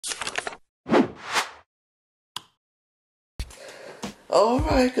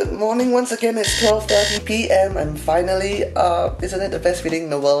Alright, good morning once again. It's 12:30 p.m. and finally, isn't it the best feeling in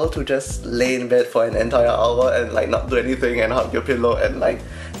the world to just lay in bed for an entire hour and like not do anything and hug your pillow and like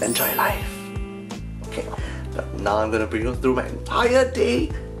enjoy life? Okay, but now I'm gonna bring you through my entire day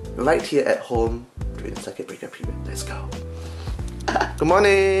right here at home during the circuit breaker period. Let's go. Good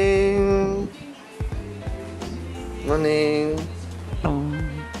morning! Morning!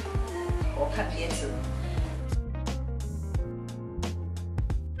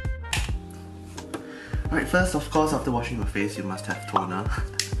 Right, first of course, after washing your face, you must have toner.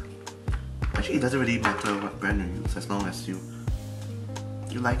 Actually, it doesn't really matter what brand you use as long as you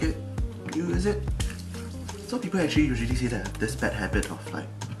like it, you use it. So people actually usually say that I have this bad habit of like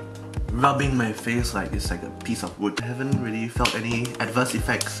rubbing my face like it's like a piece of wood. I haven't really felt any adverse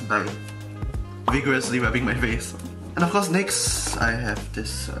effects by vigorously rubbing my face. And of course, next I have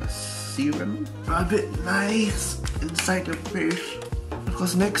this serum. Rub it nice inside your face. Of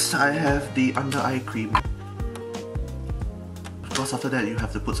course, next I have the under eye cream. Of course, after that you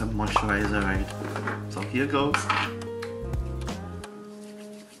have to put some moisturizer, right? So here goes.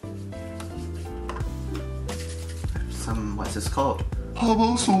 Some, what's this called?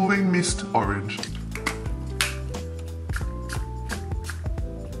 Herbal Soothing Mist Orange.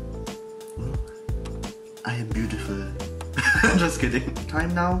 I am beautiful. Just kidding.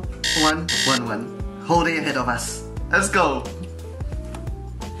 Time now. 1:11. Whole day ahead of us. Let's go.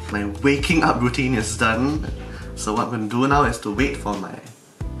 My waking up routine is done. So what I'm going to do now is to wait for my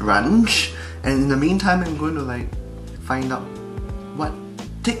brunch. And in the meantime, I'm going to like find out what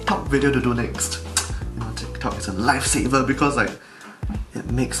TikTok video to do next. You know, TikTok is a lifesaver because like it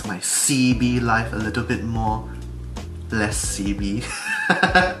makes my CB life a little bit more less CB.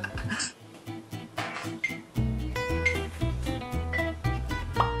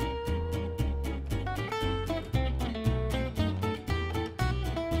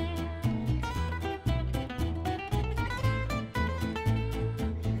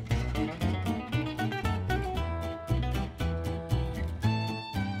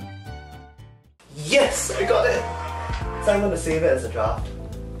 Yes, I got it! So I'm going to save it as a draft.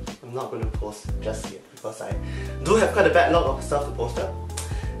 I'm not going to post just yet because I do have quite a backlog of stuff to post up.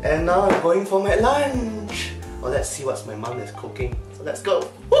 And now I'm going for my lunch! Well, let's see what my mum is cooking. So let's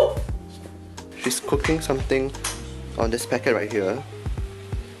go! Woo! She's cooking something on this packet right here.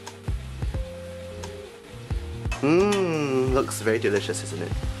 Looks very delicious, isn't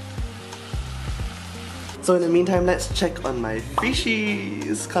it? So in the meantime, let's check on my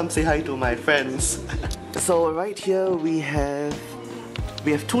fishies. Come say hi to my friends. So right here we have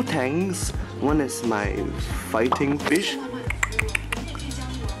two tanks. One is my fighting fish.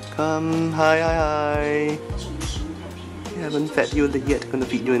 Come, hi. I haven't fed you yet. Gonna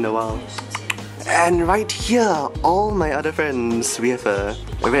feed you in a while. And right here, all my other friends. We have a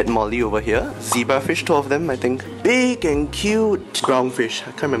red molly over here. Zebra fish, 2 of them, I think. Big and cute ground fish.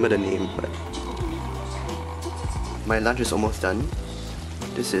 I can't remember the name, but my lunch is almost done.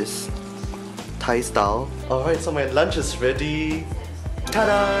 This is Thai style. Alright, so my lunch is ready.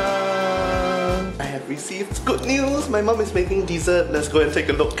 Ta-da! I have received good news. My mom is making dessert. Let's go and take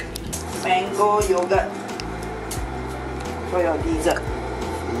a look. Mango yogurt for your dessert.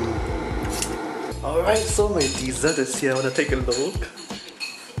 Alright, so my dessert is here. I want to take a look.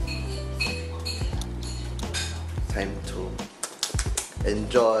 Time to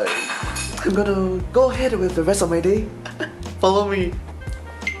enjoy. I'm gonna go ahead with the rest of my day. Follow me.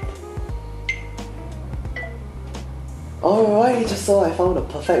 Alright, so I found a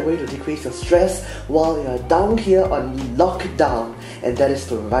perfect way to decrease your stress while you're down here on lockdown, and that is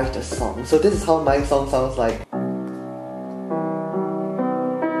to write a song. So this is how my song sounds like.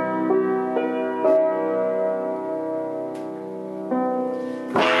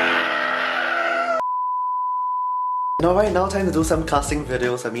 And alright, now time to do some casting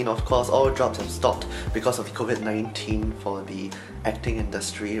videos. I mean, of course, all jobs have stopped because of COVID-19 for the acting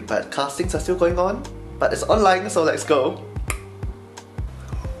industry, but castings are still going on. But it's online, so let's go.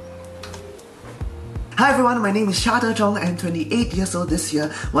 Hi everyone, my name is Zhong. I'm 28 years old this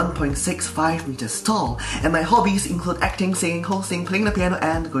year, 1.65 meters tall, and my hobbies include acting, singing, hosting, playing the piano,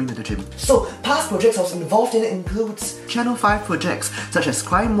 and going to the gym. So, past projects I was involved in includes Channel 5 projects such as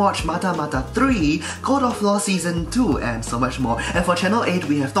Crime Watch, Mata Mata 3, Code of Law Season 2, and so much more. And for Channel 8,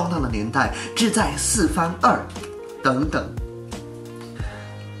 we have 动荡的年代, 志在四方2, 等等.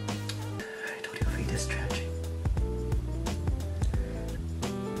 I told you fate is tragic.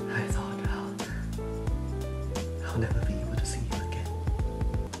 I thought I'll never be able to see you again.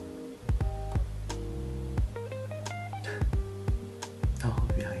 Now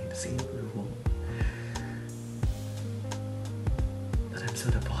we are in the same room. So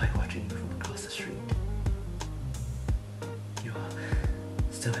the boy watching you from across the street, you are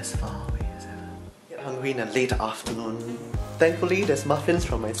still as far away as ever. Get hungry in a late afternoon. Thankfully, there's muffins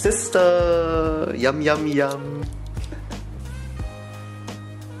from my sister. Yum yum yum.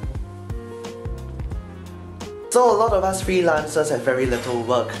 So a lot of us freelancers have very little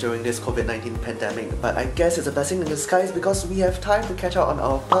work during this COVID-19 pandemic, but I guess it's a blessing in disguise because we have time to catch up on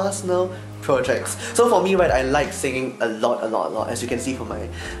our personal projects. So for me, right, I like singing a lot, as you can see from my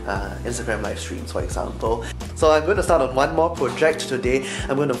Instagram live streams, for example. So I'm going to start on one more project today.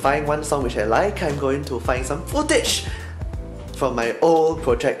 I'm going to find one song which I like. I'm going to find some footage from my old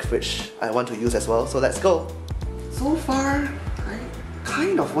project which I want to use as well. So let's go. So far, I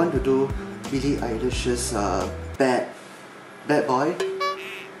kind of want to do Billie Eilish's Bad Boy?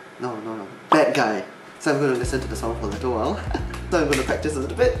 No, Bad Guy. So I'm going to listen to the song for a little while. So I'm going to practice a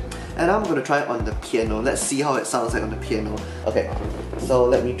little bit and I'm going to try it on the piano. Let's see how it sounds like on the piano. Okay, so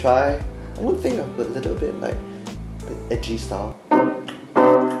let me try. I would think of a little bit like a bit edgy style.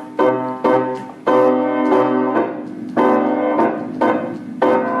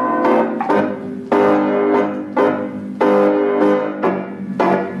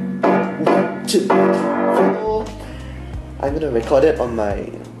 I'm gonna record it on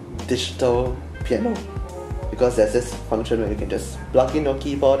my digital piano because there's this function where you can just plug in your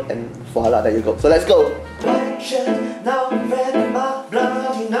keyboard and voila, there you go. So let's go! Now red, my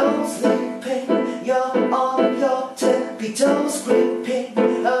bloody nose sleeping. You're on your tippy toes, creeping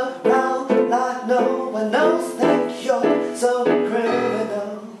around like no one knows that you're so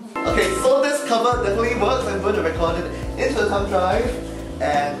criminal. Okay, so this cover definitely works. I'm going to record it into the thumb drive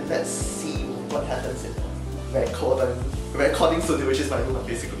and let's see what happens in recording studio, which is my room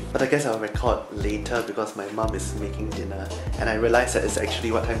basically. But I guess I'll record later because my mom is making dinner and I realized that it's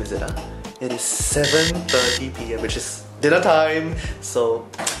actually, what time is it? It is 7:30 PM, which is dinner time. So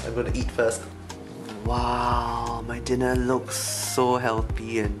I'm gonna eat first. Wow, my dinner looks so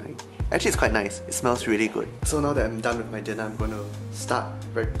healthy and actually it's quite nice. It smells really good. So now that I'm done with my dinner, I'm gonna start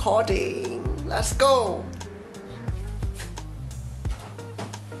recording. Let's go!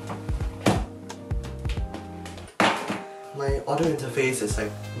 My audio interface is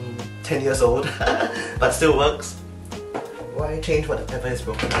like 10 years old, but still works. Why change whatever is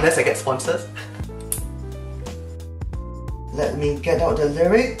broken? Unless I get sponsors. Let me get out the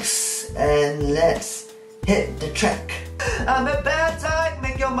lyrics and let's hit the track. I'm a bad type,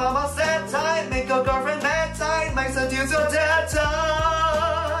 make your mama sad type, make your girlfriend mad type, might seduce your dad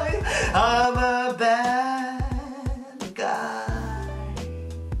type. I'm a bad guy.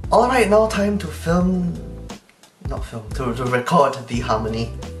 Alright, now time to to record the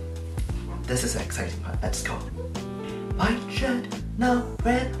harmony. This is the exciting part. Let's go. White shirt, now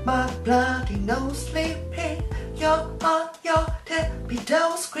red, my bloody nose sleeping. You're on your tippy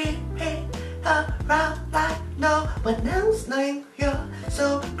toes, creeping around like no one else, like you're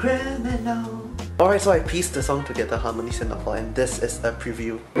so criminal. Alright, so I pieced the song together, harmonies and all, and this is a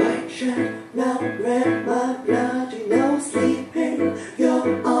preview. White shirt, now red, my bloody nose sleeping.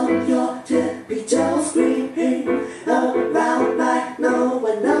 You're on your tippy toes, creeping around like no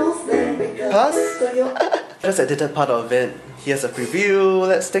one else. Pass? Just edited part of it. Here's a preview.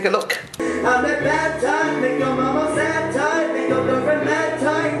 Let's take a look. I'm a bad time, make your mama sad time, make your girlfriend mad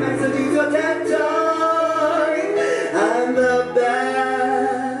time, and seduce your dad time. I'm the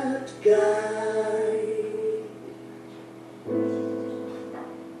bad guy.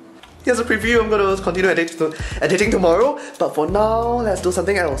 Here's a preview. I'm gonna continue editing tomorrow, but for now, let's do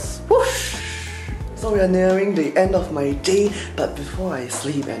something else. Whoosh! So we are nearing the end of my day, but before I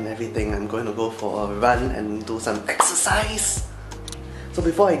sleep and everything, I'm going to go for a run and do some exercise. So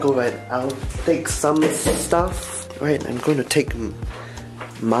before I go, right, I'll take some stuff. Right, I'm going to take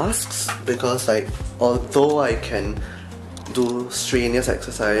masks because, like, although I can do strenuous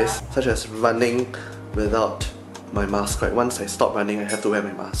exercise such as running without my mask, right, once I stop running, I have to wear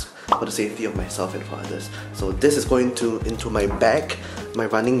my mask for the safety of myself and for others. So this is going into my bag, my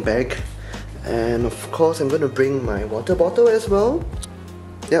running bag. And of course, I'm going to bring my water bottle as well.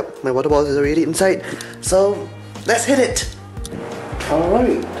 Yep, my water bottle is already inside. So, let's hit it!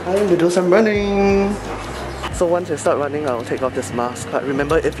 Alright, time to do some running. So once I start running, I'll take off this mask. But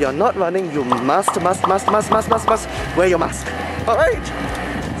remember, if you're not running, you must wear your mask. Alright,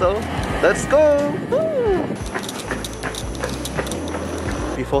 so let's go! Woo!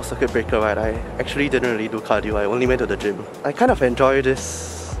 Before circuit breaker, right, I actually didn't really do cardio. I only went to the gym. I kind of enjoy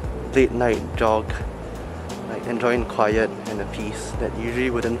this late night jog, like enjoying quiet and a peace that you usually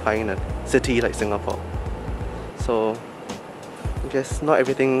wouldn't find in a city like Singapore. So I guess not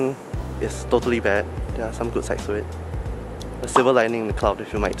everything is totally bad. There are some good sides to it. a silver lining in the cloud,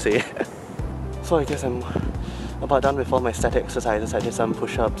 if you might say. So I guess I'm about done with all my static exercises. I did some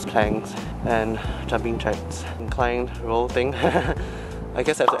push-ups, planks, and jumping jacks. Incline roll thing. I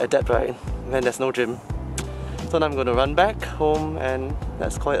guess I have to adapt, right? When there's no gym. So now I'm going to run back home and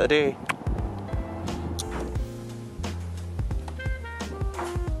let's call it a day.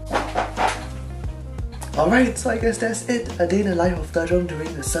 Alright, so I guess that's it. A day in the life of Zhong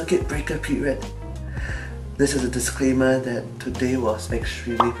during the circuit breaker period. This is a disclaimer that today was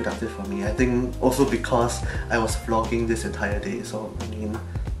extremely productive for me. I think also because I was vlogging this entire day, so I mean,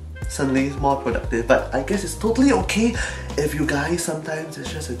 suddenly it's more productive. But I guess it's totally okay if you guys sometimes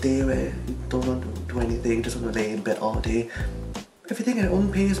it's just a day where you don't want to do anything, just want to lay in bed all day. Everything at your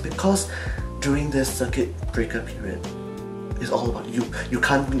own pace, because during this circuit breaker period, it's all about you. You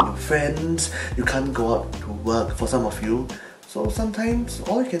can't meet your friends, you can't go out to work for some of you. So sometimes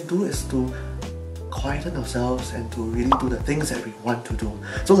all you can do is to quieten ourselves and to really do the things that we want to do.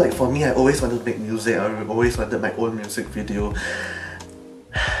 So like for me, I always wanted to make music, I always wanted my own music video.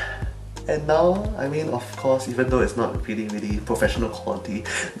 And now, I mean, of course, even though it's not really professional quality,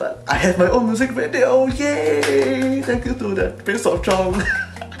 but I have my own music video, yay! Thank you to the Prince of Zhong.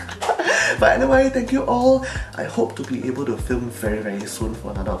 But anyway, thank you all. I hope to be able to film very soon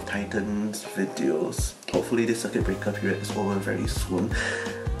for another of Titan's videos. Hopefully this circuit breaker period is over very soon.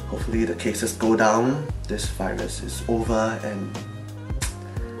 Hopefully the cases go down, this virus is over, and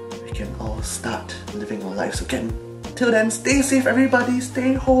we can all start living our lives again. Till then, stay safe everybody,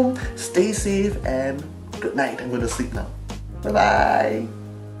 stay home, stay safe, and good night. I'm going to sleep now. Bye bye!